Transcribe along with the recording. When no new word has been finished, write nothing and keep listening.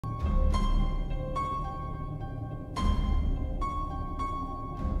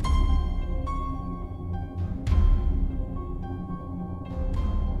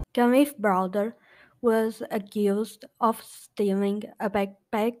Kalief Browder was accused of stealing a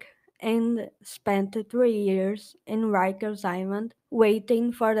backpack and spent 3 years in Rikers Island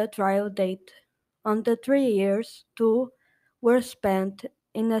waiting for the trial date. On the 3 years, two were spent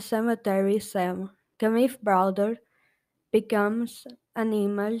in a cemetery cell. Kalief Browder becomes an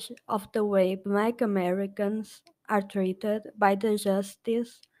image of the way Black Americans are treated by the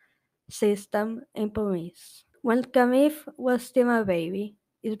justice system and police. When Khalif was still a baby,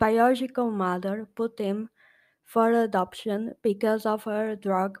 his biological mother put him for adoption because of her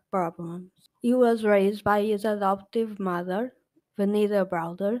drug problems. He was raised by his adoptive mother, Vanita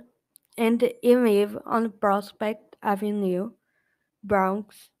Browder, and he lived on Prospect Avenue,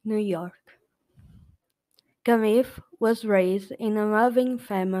 Bronx, New York. Khalif was raised in a loving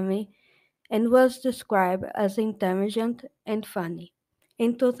family and was described as intelligent and funny.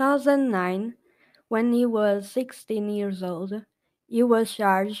 In 2009, when he was 16 years old, he was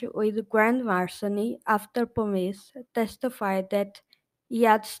charged with grand larceny after police testified that he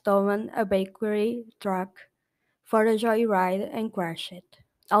had stolen a bakery truck for a joyride and crashed it.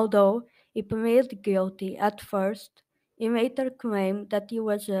 Although he pleaded guilty at first, he later claimed that he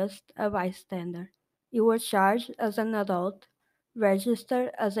was just a bystander. He was charged as an adult,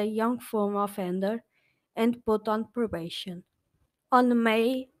 registered as a young film offender, and put on probation. On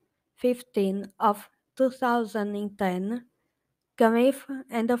May 15 of 2010, Khalif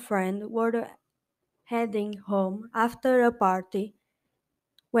and a friend were heading home after a party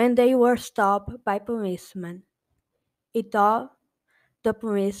when they were stopped by policemen. He thought the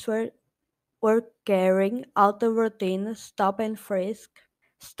police were carrying out a routine stop and frisk.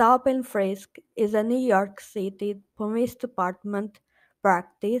 Stop and frisk is a New York City Police Department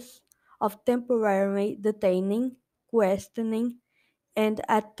practice of temporarily detaining, questioning, and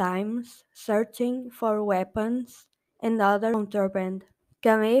at times searching for weapons and other contraband.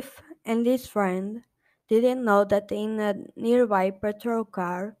 Khalif and his friend didn't know that in a nearby patrol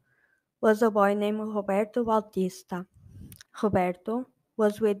car was a boy named Roberto Bautista. Roberto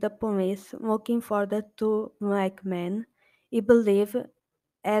was with the police looking for the two black men he believed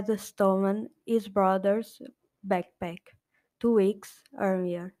had stolen his brother's backpack 2 weeks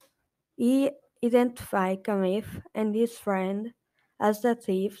earlier. He identified Khalif and his friend as the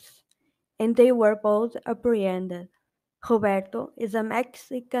thieves, and they were both apprehended. Roberto is a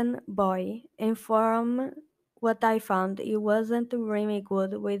Mexican boy, and from what I found, he wasn't really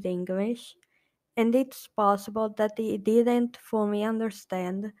good with English, and it's possible that he didn't fully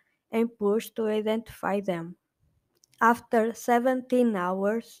understand and pushed to identify them. After 17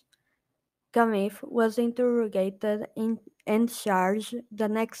 hours, Khalif was interrogated and charged the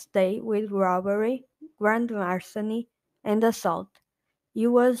next day with robbery, grand larceny, and assault. He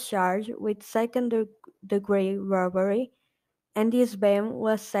was charged with second-degree robbery, and his bail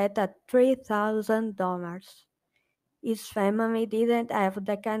was set at $3,000. His family didn't have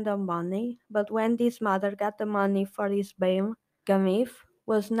that kind of money, but when his mother got the money for his bail, Khalif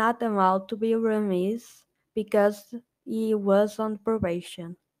was not allowed to be released because he was on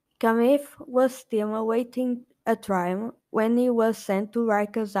probation. Khalif was still awaiting a trial when he was sent to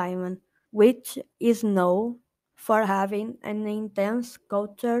Rikers Island, which is known for having an intense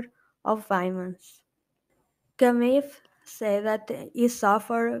culture of violence. Khalif said that he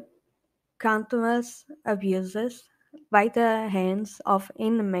suffered countless abuses by the hands of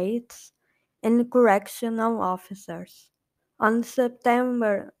inmates and correctional officers. On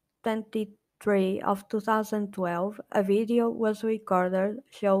September 23 of 2012, a video was recorded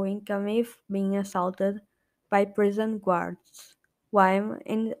showing Khalif being assaulted by prison guards while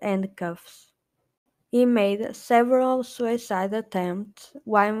in handcuffs. He made several suicide attempts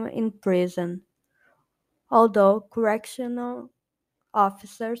while in prison, although correctional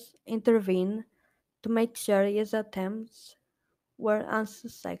officers intervened to make sure his attempts were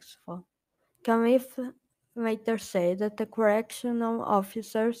unsuccessful. Khalif later said that the correctional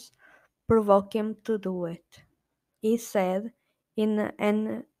officers provoked him to do it. He said in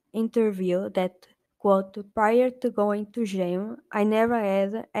an interview that, quote, prior to going to jail, I never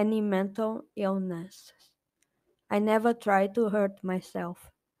had any mental illness. I never tried to hurt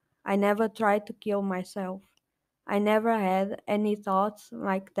myself. I never tried to kill myself. I never had any thoughts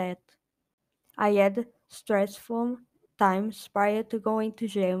like that. I had stressful times prior to going to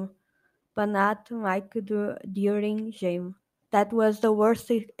jail, but not like during jail. That was the worst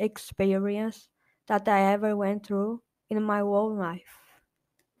experience that I ever went through in my whole life.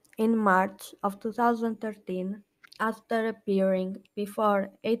 In March of 2013, after appearing before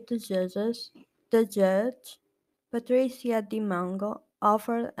 8 judges, the judge, Patricia Di Mango,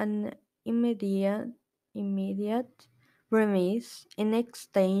 offered an immediate release in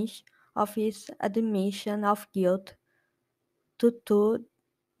exchange of his admission of guilt to two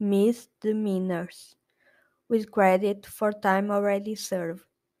misdemeanors, with credit for time already served.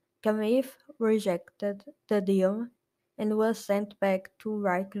 Kalief rejected the deal and was sent back to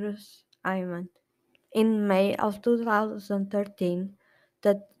Rikers Island. In May of 2013,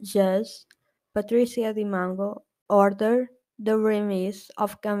 the judge, Patricia Di Mango, ordered the release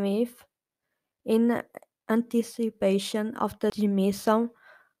of Kalief in anticipation of the dismissal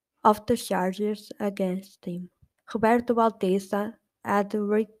of the charges against him. Roberto Bautista had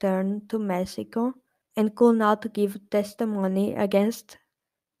returned to Mexico and could not give testimony against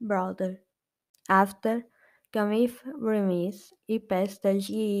Browder. After Kalief's release, he passed the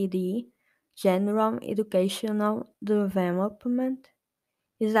GED (General Educational Development)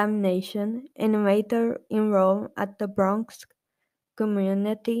 examination and later enrolled at the Bronx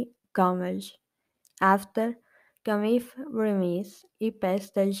Community College. After Kalief's release, he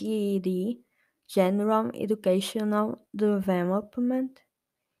passed the GED (General Educational Development)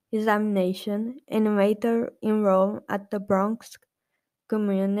 examination and later enrolled at the Bronx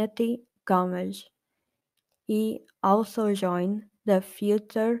Community College. He also joined the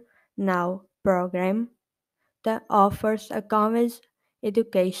Future Now program that offers a college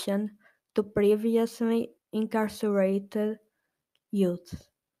education to previously incarcerated youth.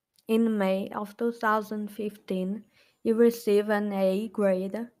 In May of 2015, he received an A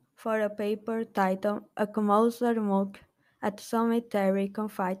grade for a paper titled A Closer Look at Solitary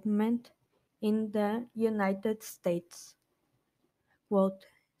Confinement in the United States. Quote,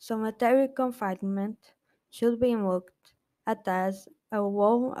 Solitary confinement should be looked at as a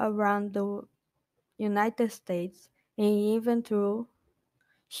whole around the United States and even through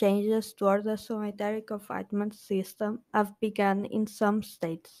changes toward the solitary confinement system have begun in some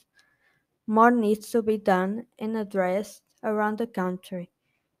states. More needs to be done and addressed around the country.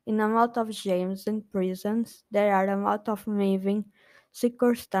 In a lot of jails and prisons, there are a lot of living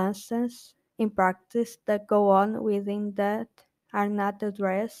circumstances in practice that go on within that are not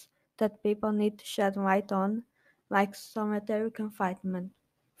addressed that people need to shed light on, like solitary confinement,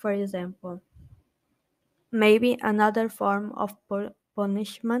 for example. Maybe another form of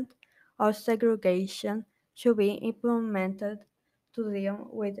punishment or segregation should be implemented to deal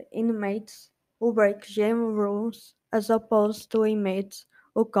with inmates who break jail rules as opposed to inmates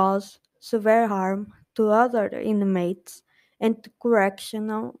who cause severe harm to other inmates and to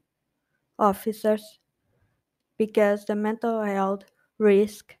correctional officers because the mental health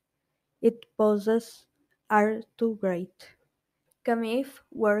risk it poses are too great. Kalief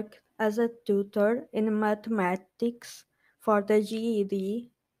worked as a tutor in mathematics for the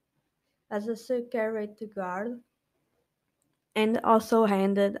GED, as a security guard, and also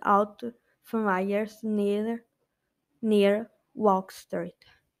handed out flyers near Wall Street.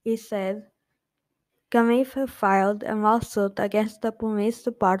 He said Kalief filed a lawsuit against the police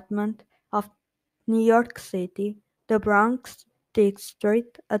department of New York City, the Bronx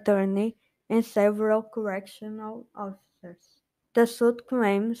District Attorney, and several correctional officers. The suit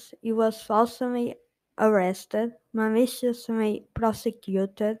claims he was falsely arrested, maliciously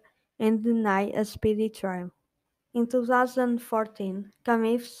prosecuted, and denied a speedy trial. In 2014,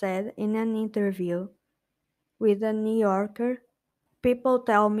 Kalief said in an interview with The New Yorker, people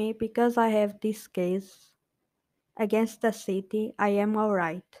tell me because I have this case against the city, I am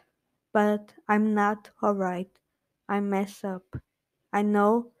alright. But I'm not alright. I mess up. I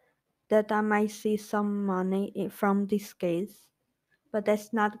know that I might see some money from this case, but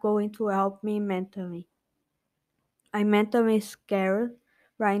that's not going to help me mentally. I'm mentally scared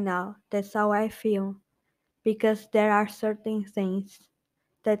right now. That's how I feel. Because there are certain things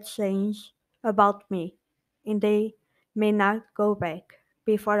that change about me, and they may not go back.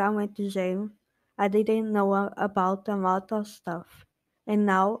 Before I went to jail, I didn't know about a lot of stuff, and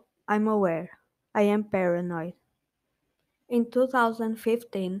now I'm aware. I am paranoid. In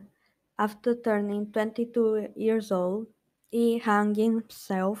 2015, after turning 22 years old, he hung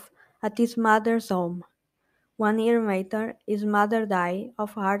himself at his mother's home. 1 year later, his mother died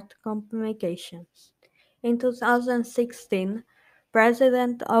of heart complications. In 2016,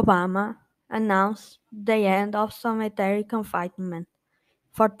 President Obama announced the end of solitary confinement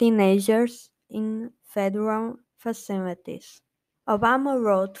for teenagers in federal facilities. Obama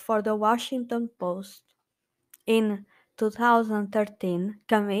wrote for the Washington Post. In 2013,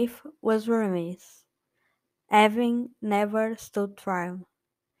 Kalief was released, having never stood trial.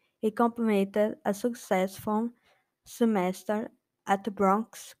 He completed a successful semester at the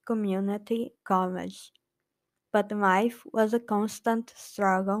Bronx Community College, but life was a constant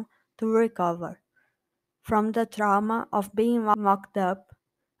struggle to recover. from the trauma of being locked up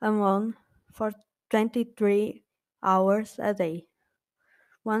alone for 23 hours a day.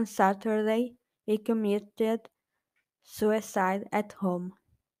 One Saturday, he committed suicide at home.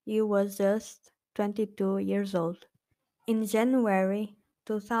 He was just 22 years old. In January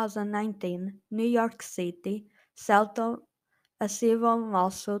 2019, New York City settled a civil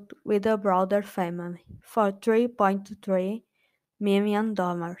lawsuit with the Browder family for $3.3 million.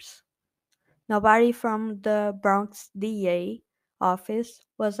 Nobody from the Bronx DA office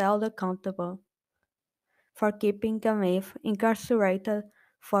was held accountable for keeping Kalief incarcerated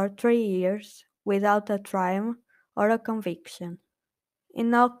for 3 years without a trial or a conviction.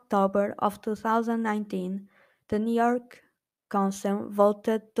 In October of 2019, the New York Council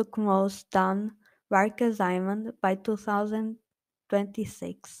voted to close down Rikers Island by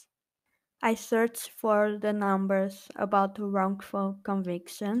 2026. I searched for the numbers about wrongful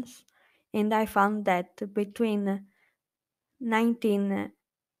convictions, and I found that between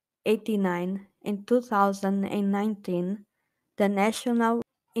 1989 and 2019, the national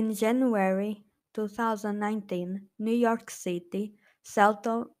in January 2019, New York City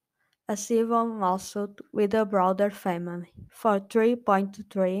settled a civil lawsuit with the Browder family for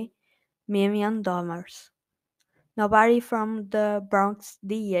 $3.3 million. Nobody from the Bronx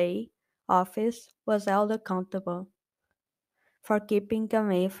DA office was held accountable for keeping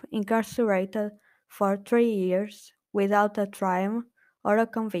Kalief incarcerated for 3 years without a trial or a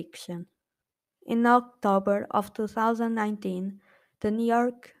conviction. In October of 2019, the New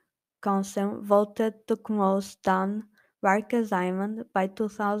York Council voted to close down Rikers Island by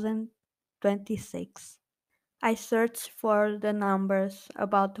 2026. I searched for the numbers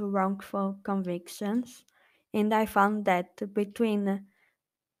about wrongful convictions, and I found that between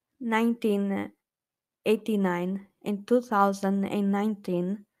 1989 and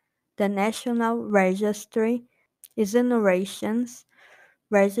 2019, the National Registry exonerations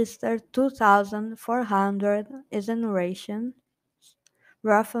registered 2,400 exonerations,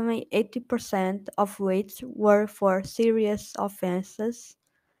 roughly 80% of which were for serious offenses,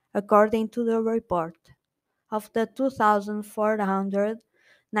 according to the report. Of the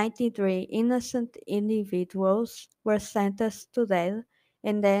 2,493 innocent individuals were sentenced to death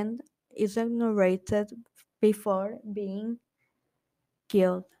and then exonerated before being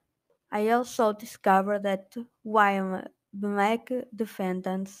killed. I also discovered that while black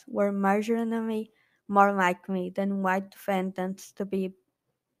defendants were marginally more likely than white defendants to be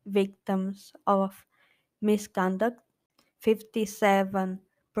victims of misconduct, 57%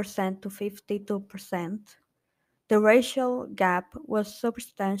 to 52%, the racial gap was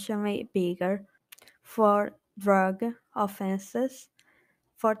substantially bigger for drug offenses,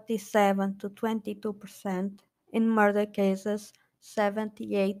 47 to 22%, in murder cases,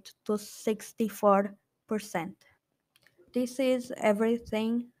 78 to 64%. This is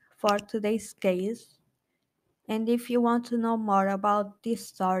everything for today's case. And if you want to know more about this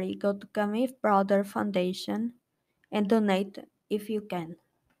story, go to Kalief Browder Foundation and donate if you can.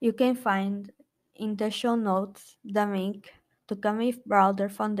 You can find in the show notes the link to Kalief Browder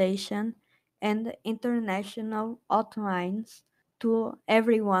Foundation and international hotlines to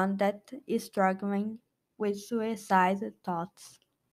everyone that is struggling with suicide thoughts.